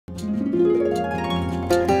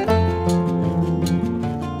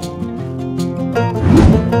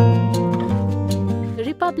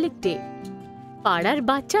Republic day. পাড়ার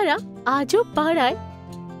বাচ্চারা আজও পাড়ায়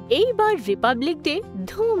এইবার রিপাবলিক ডে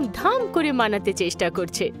ধুমধাম করে মানাতে চেষ্টা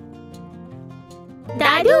করছে।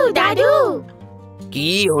 দাদু দাদু, কি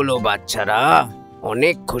হলো বাচ্চারা?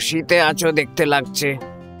 অনেক খুশিতে আছো দেখতে লাগছে।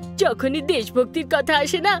 যখনই দেশভক্তির কথা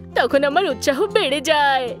আসে না, তখন আমার উৎসাহ বেড়ে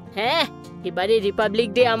যায়। হ্যাঁ, এবারে রিপাবলিক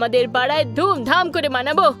ডে আমাদের পাড়ায় ধুমধাম করে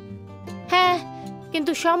মানাবো। হ্যাঁ,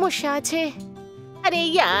 কিন্তু সমস্যা আছে। আরে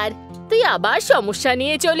ইয়ার, তুই আবার সমস্যা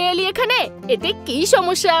নিয়ে চলে এলি এখানে। এতে কি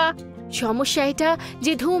সমস্যা? সমস্যা এটা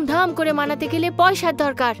যে ধুমধাম করে মানাতে গেলে পয়সার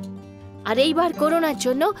দরকার। আর এইবার করোনার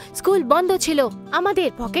জন্য স্কুল বন্ধ ছিল, আমাদের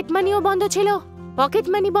পকেট মানিও বন্ধ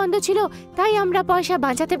ছিল। তাই আমরা পয়সা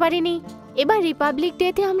বাঁচাতে পারিনি। এবার রিপাবলিক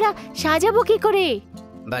ডেতে আমরা সাজাবো কি করে?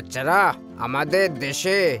 বাচ্চারা, আমাদের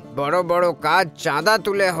দেশে বড় বড় কাজ চাঁদা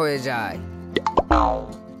তুলে হয়ে যায়।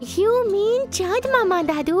 ইউ মিন চাঁদ মামা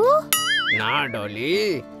দাদু? না ডলি,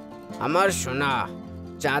 আমার সোনা,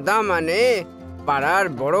 চাঁদা মানে পাড়ার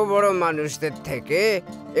বড় বড় মানুষদের থেকে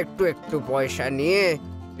একটু একটু পয়সা নিয়ে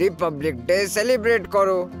রিপাবলিক ডে সেলিব্রেট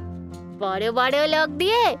করো। বড় বড় লোক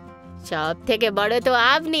দিয়ে? সব থেকে বড় তো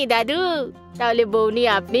আপনি দাদু। তাহলে বউনি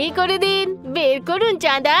আপনিই করে দিন, বের করুন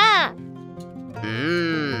চাঁদা।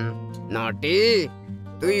 নটি,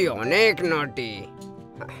 তুই অনেক নটি।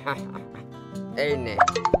 এই নে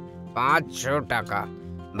 500 টাকা,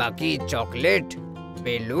 বাকি চকলেট,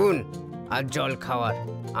 বেলুন আর জল খাওয়ার।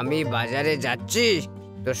 আমি বাজারে যাচ্ছি,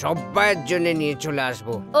 তো সবাইয়ের জন্য নিয়ে চলে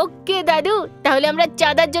আসবো। ওকে দাদু, তাহলে আমরা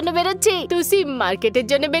চাঁদার জন্য বেরোচ্ছি, তুই মার্কেটের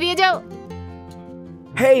জন্য বেরিয়ে যাও।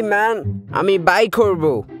 হেই ম্যান, আমি বাই করব।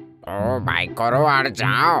 ও বাই করো আর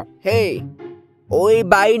যাও। হেই, ওই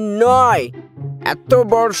বাই নয়, এত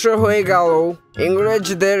বর্ষ হয়ে গেল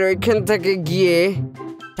ইংরেজদের ওইখান থেকে গিয়ে,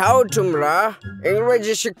 তাও তোমরা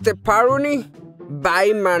ইংরেজি শিখতে পারোনি? বাই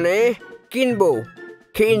মানে কিনবো।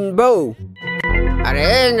 আরে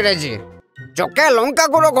ইংরেজি, চোখে লঙ্কা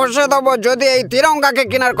গুলো ঘষে দেবো যদি এই তিরঙ্গাকে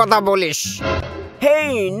কেনার কথা বলিস।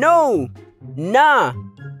 হেই নো, না,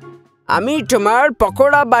 আমি তোমার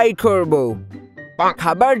পকোড়া বাই করব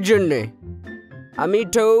খাবার জন্য। আমি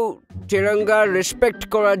তো তিরঙ্গা রেসপেক্ট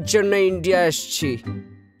করার জন্য ইন্ডিয়া আসছি।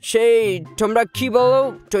 সেই তোমরা কি বলো,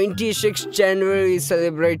 26 জানুয়ারি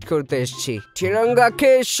সেলিব্রেট করতে এসছি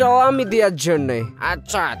তিরঙ্গাকে সালামি দেওয়ার জন্য।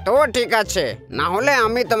 আচ্ছা, তো ঠিক আছে, না হলে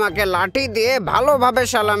আমি তোমাকে লাঠি দিয়ে ভালোভাবে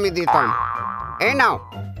সালামি দিতাম। এই নাও,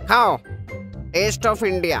 খাও, টেস্ট অফ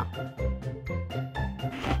ইন্ডিয়া।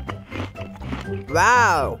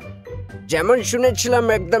 ওয়াও, যেমন শুনেছিলাম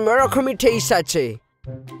একদম ওরকমই টেস্ট আছে।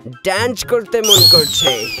 ডান্স করতে মন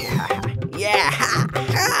করছে।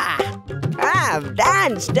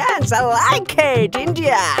 Dance, I like it,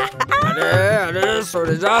 India. আরে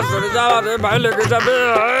সরে যা, আরে ভাই লেগে যাবে।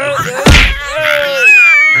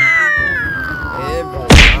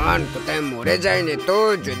 ভগবান, কোথায় মরে যায়নি তো?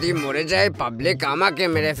 যদি মরে যায় পাবলিক আমাকে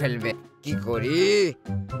মেরে ফেলবে। কি করি?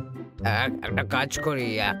 একটা কাজ করি,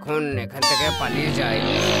 এখন এখান থেকে পালিয়ে যাই।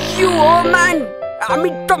 ইউ ওল্ড ম্যান, আমি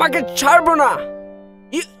তোমাকে ছাড়বো না।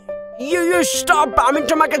 ইউ স্টপ, আমি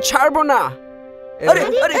তোমাকে ছাড়বো না। আরে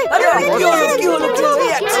আরে আরে, কি হলো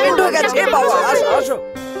অ্যাক্সিডেন্ট হয়ে গেছে বাবা। আসো।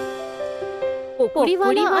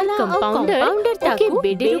 পরিবালা কম্পাউন্ডার তাকে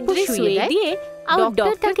বেডের উপরে শুয়ে দিয়ে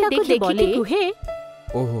ডক্টর তাকে দেখে বলে,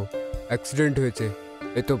 ওহো, অ্যাক্সিডেন্ট হয়েছে,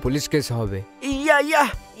 এ তো পুলিশ কেস হবে।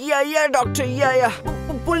 ইয়া ডক্টর, ইয়া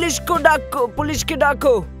পুলিশকে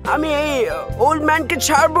ডাকো। আমি এই ওল্ড ম্যানকে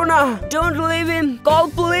ছাড়বো না। Don't leave him, call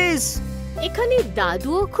police. এখানে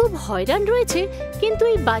দাদুও খুব হয়রান রয়েছে, কিন্তু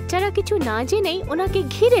এই বাচ্চারা কিছু না জেনেই ওনাকে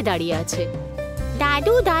ঘিরে দাঁড়িয়ে আছে।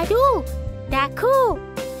 দাদু দাদু, দেখো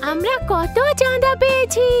আমরা কত চাঁদা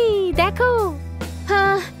পেয়েছি, দেখো।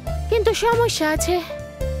 হ্যাঁ, কিন্তু সমস্যা আছে।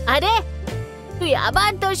 আরে, তুই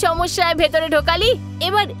আবার তোর সমস্যায় ভেতরে ঢোকালি।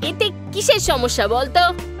 এবার এতে কিসের সমস্যা বলতো?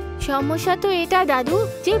 সমস্যা তো এটা দাদু,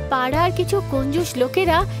 যে পাড়ার কিছু কঞ্জুস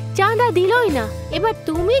লোকেরা চাঁদা দিলই না। এবার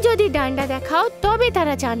তুমি যদি ডান্ডা দেখাও তবে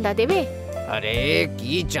তারা চাঁদা দেবে। আরে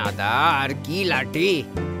কি চাঁদা আর কি লাঠি,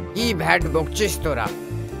 কি ভ্যাট বকছিস তোরা?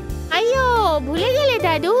 আইয়ো, ভুলে গেলে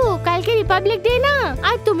দাদু, কালকে রিপাবলিক ডে না?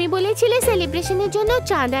 আর তুমি বলেছিলে সেলিব্রেশনের জন্য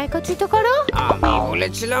চাঁদা একত্রিত করো। আমি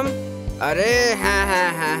বলেছিলাম? আরে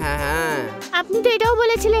হ্যাঁ। আপনি তো এটাও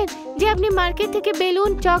বলেছিলেন যে আপনি মার্কেট থেকে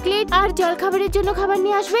বেলুন, চকলেট আর জল খাবারের জন্য খাবার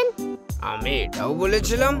নিয়ে আসবেন। আমি এটাও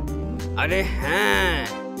বলেছিলাম। আরে হ্যাঁ।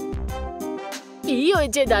 কি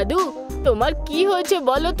হয়েছে দাদু? তোমার কি হয়েছে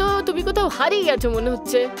বলো তো? তুমি কোথাও হারিয়ে গেছো মনে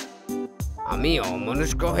হচ্ছে। আমি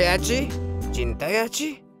অমনস্ক হয়ে আছি, চিন্তায় আছি।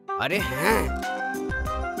 আরে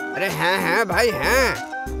হ্যাঁ ভাই, হ্যাঁ।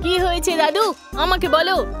 কি হয়েছে দাদু? আমাকে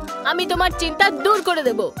বলো, আমি তোমার চিন্তা দূর করে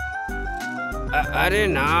দেব। আরে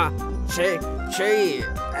না, সেই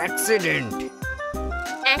অ্যাক্সিডেন্ট।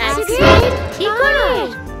 অ্যাক্সিডেন্ট কি করে?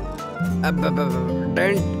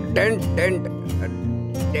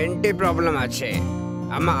 ডেন্টে প্রবলেম আছে,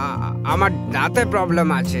 আমার দাঁতে প্রবলেম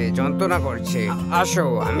আছে, যন্ত্রণা করছে। আসো,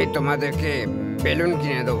 আমি তোমাদেরকে বেলুন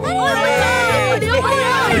কিনে দেবো।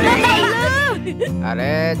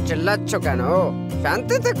 আরে চিল্লাচ্ছ কেন?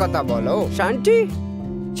 শান্তিতে কথা বলো। শান্তি?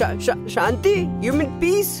 শান্তি? You mean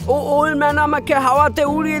piece? O old man আমাকে হাওয়াতে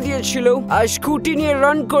উড়িয়ে দিয়েছিল আর স্কুটি নিয়ে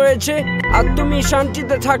রান করেছে, আর তুমি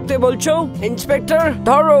শান্তিতে থাকতে বলছো? ইন্সপেক্টর,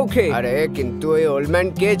 ধরো ওকে। আরে কিন্তু ওই ওল্ড ম্যান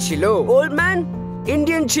কে ছিল? ওল্ড ম্যান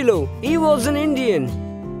ইন্ডিয়ান ছিল। হি ওয়াজ অ্যান ইন্ডিয়ান।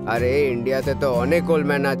 আরে ইন্ডিয়াতে তো অনেক ওল্ড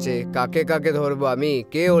ম্যান আছে, কাকে কাকে ধরবো আমি?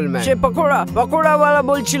 কে ওল্ড ম্যান? সে পকোড়াওয়ালা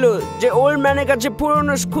বলছিল যে ওল্ড ম্যানের কাছে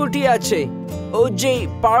পুরনো স্কুটি আছে, ও যে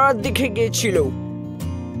পাড়ার দিকে গিয়েছিল।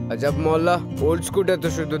 আজাব মহল্লা, ওল্ড স্কুটার তো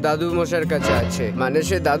শুধু দাদু মশাইয়ের কাছে আছে, মানে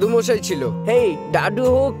সে দাদু মশাই ছিল। হেই, দাদু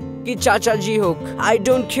হোক কি চাচাজি হোক, আই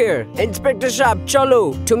ডোন্ট কেয়ার। ইন্সপেক্টর সাহেব, চলো,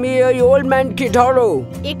 তুমি ওই ওল্ড ম্যানকে ধরো।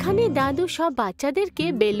 এখানে দাদু সব বাচ্চাদেরকে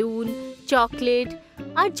বেলুন, চকলেট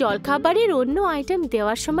আর জলখাবারের অন্য আইটেম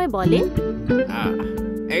দেওয়ার সময় বলেন,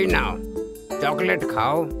 এই নাও, চকলেট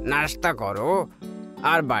খাও, নাস্তা করো,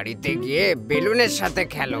 আর বাড়িতে গিয়ে বেলুনের সাথে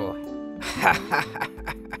খেলো।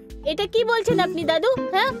 এটা কি বলছেন আপনি দাদু?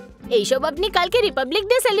 হ্যাঁ, এইসব আপনি কালকে রিপাবলিক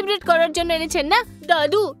ডে সেলিব্রেট করার জন্য এনেছেন না?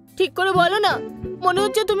 দাদু, ঠিক করে বলো না, মনে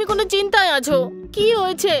হচ্ছে তুমি কোনো চিন্তায় আছো। কি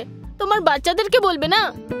হয়েছে? তোমার বাচ্চাদেরকে বলবে না?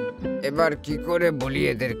 এবার কি করে বলি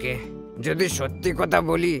এদেরকে? যদি সত্যি কথা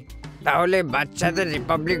বলি তাহলে বাচ্চাদের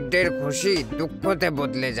রিপাবলিক ডে খুশি দুঃখতে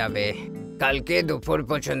বদলে যাবে। কালকে দুপুর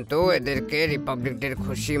পর্যন্ত এদেরকে রিপাবলিক ডে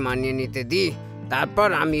খুশি মানিয়ে নিতে দিই, তারপর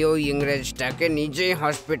আমি ওই ইংরেজটাকে নিজেই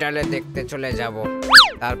হসপিটালে দেখতে চলে যাব।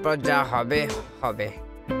 তারপর যা হবে হবে,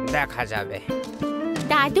 দেখা যাবে।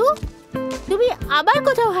 দাদু, তুমি আবার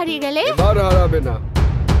কোথাও হারিয়ে গেলে? এবার হারাবে না,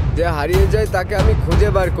 যে হারিয়ে যায় তাকে আমি খুঁজে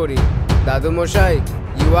বার করি। দাদু মশাই,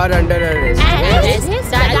 ইউ আর আন্ডার অ্যারেস্ট।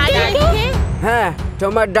 হ্যাঁ,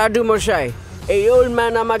 তোমার দাদু মশাই, এই ওল্ড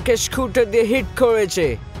ম্যান আমাকে স্কুটার দিয়ে হিট করেছে।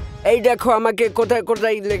 এই দেখো আমাকে কোথায়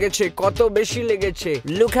কোথায় লেগেছে, কত বেশি লেগেছে।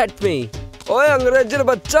 Look at me. ওই ইংরেজের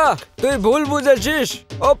বাচ্চা, তুই ভুল বুঝেছিস।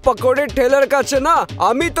 ও পকোড়ে ঠেলার কাছে না,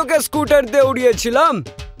 আমি তোকে স্কুটার দিয়ে উড়িয়েছিলাম।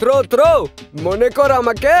 থ্রো মনে কর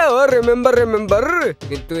আমাকে, ও রিমেম্বার।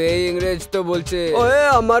 কিন্তু এই ইংরেজ তো বলছে ওই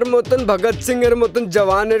আমার মতন ভগৎ সিং এর মতন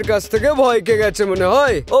জওয়ানের কাছ থেকে ভয় কে গেছে মনে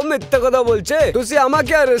হয়। ও মিথ্যে কথা বলছে, তুই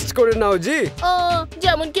আমাকে অ্যারেস্ট করে নাও জি। ও,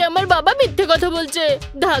 যেমন কি আমার বাবা মিথ্যে কথা বলছে।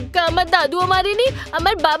 ধাক্কা আমার দাদুও মারেনি,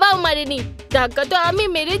 আমার বাবাও মারেনি। ধাক্কা তো আমি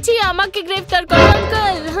মেরেছি, আমাকে গ্রেফতার করো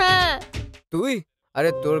আঙ্কেল। হ্যাঁ। তুই?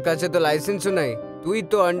 আরে তোর কাছে তো লাইসেন্সও নাই, তুই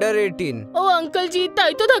তো আন্ডার 18। ও আঙ্কেল জি,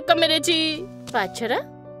 তাই তো ধাক্কা মেরেছি। বাচ্চারা,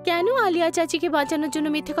 কেন আলিয়া চাচিকে বাঁচানোর জন্য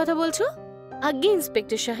মিথ্যে কথা বলছো? আগে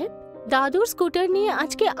ইন্সপেক্টর সাহেব, দাদুর স্কুটার নিয়ে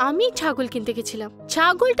আজকে আমি ছাগল কিনতে গেছিলাম।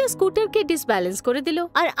 ছাগলটা স্কুটারকে ডিসব্যালেন্স করে দিল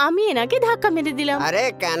আর আমি এনাকে ধাক্কা মেরে দিলাম। আরে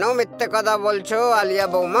কেন মিথ্যে কথা বলছো আলিয়া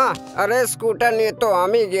বৌমা? আরে স্কুটার নিয়ে তো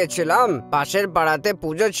আমি গিয়েছিলাম, পাশের পাড়াতে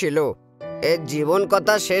পুজো ছিল। এর জীবন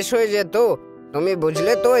কথা শেষ হয়ে যেত, তুমি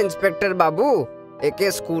বুঝলে তো ইন্সপেক্টর বাবু। একে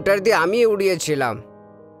স্কুটার দিয়ে আমি উড়িয়েছিলাম।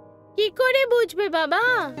 কি করে বুঝবে বাবা?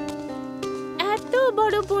 এত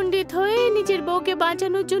বড় পণ্ডিত হয়ে নিজের বউকে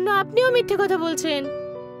বাঁচানোর জন্য আপনিও মিথ্যে কথা বলছেন।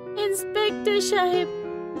 ইন্সপেক্টর সাহেব,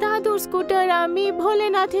 দাদুর স্কুটার আমি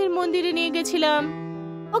ভোলেনাথের মন্দিরে নিয়ে গেছিলাম।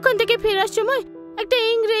 ওখান থেকে ফেরার সময় একটা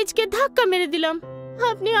ইংরেজকে ধাক্কা মেরে দিলাম।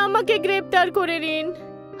 আপনি আমাকে গ্রেফতার করে নিন।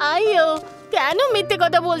 আইও, কেন মিথ্যে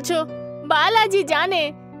কথা বলছো? বালাজি জানে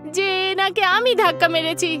যে এনাকে আমি ধাক্কা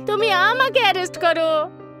মেরেছি। তুমি আমাকে অ্যারেস্ট করো।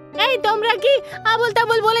 এই তোমরা কি আবল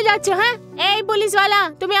তাবল বলে যাচ্ছ? হ্যাঁ, এই পুলিশওয়ালা,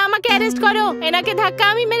 তুমি আমাকে অ্যারেস্ট করো। এনাকে ধাক্কা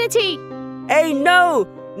আমি মেরেছি। এই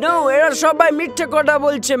নো, এরা সবাই মিথ্যে কথা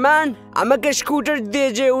বলছে ম্যান। আমাকে স্কুটার দিয়ে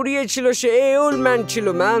যে উড়িয়েছিল সে এই ওল্ড ম্যান ছিল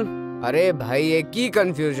ম্যান। আরে ভাই, এ কি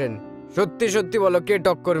কনফিউশন? সত্যি বলো, কে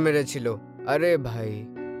টক্কর মেরেছিল? আরে ভাই,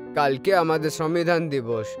 কালকে আমাদের সংবিধান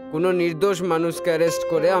দিবস, কোনো নির্দোষ মানুষকে অ্যারেস্ট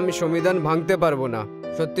করে আমি সংবিধান ভাঙতে পারবো না।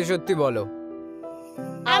 সত্যি বলো।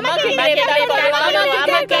 আমাকে গ্রেফতার করো,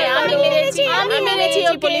 আমাকে, আমি মেরেছি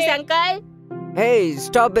ওই police uncle. Hey,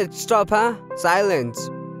 stop it, huh? Silence.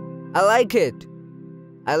 I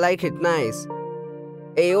like it, nice.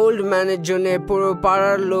 এই ওল্ড ম্যানের জন্য পুরো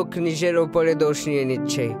পাড়ার লোক নিজের উপরে দোষ নিয়ে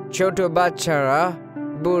নিচ্ছে। ছোট বাচ্চারা,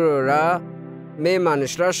 বুড়োরা, মেয়ে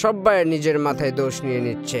মানুষরা সবাই নিজের মাথায় দোষ নিয়ে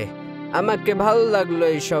নিচ্ছে। আমাকে ভালো লাগলো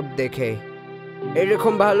এইসব দেখে।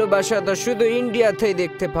 এরকম ভালোবাসা তো শুধু ইন্ডিয়াতেই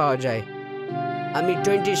দেখতে পাওয়া যায়। আমি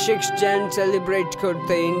 26 জন সেলিব্রেট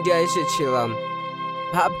করতে ইন্ডিয়া এসেছিলাম।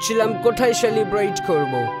 ভাবছিলাম কোথায় সেলিব্রেট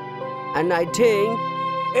করব, and I think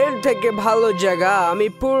এর থেকে ভালো জায়গা আমি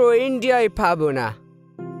পুরো ইন্ডিয়ায় পাবো না।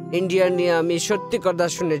 ইন্ডিয়া নিয়ে আমি সত্যি কথা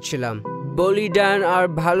শুনেছিলাম, বলিদান আর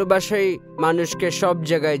ভালোবাসাই মানুষকে সব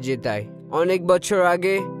জায়গায় জেতায়। অনেক বছর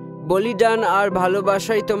আগে বলিদান আর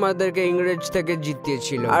ভালোবাসাই তোমাদেরকে ইংরেজ থেকে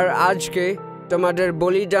জিতিয়েছিল, আর আজকে তোমাদের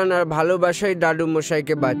বলিদান আর ভালোবাসাই দাদু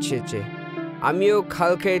মশাইকে বাঁচিয়েছে। আমিও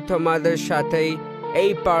কালকে তোমাদের সাথেই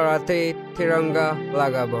এই পাড়াতে তিরঙ্গা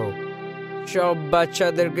লাগাবো, সব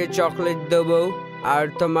বাচ্চাদেরকে চকলেট দেবো আর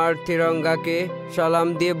তোমার তিরঙ্গাকে সালাম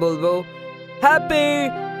দিয়ে বলবো হ্যাপি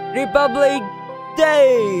রিপাবলিক ডে।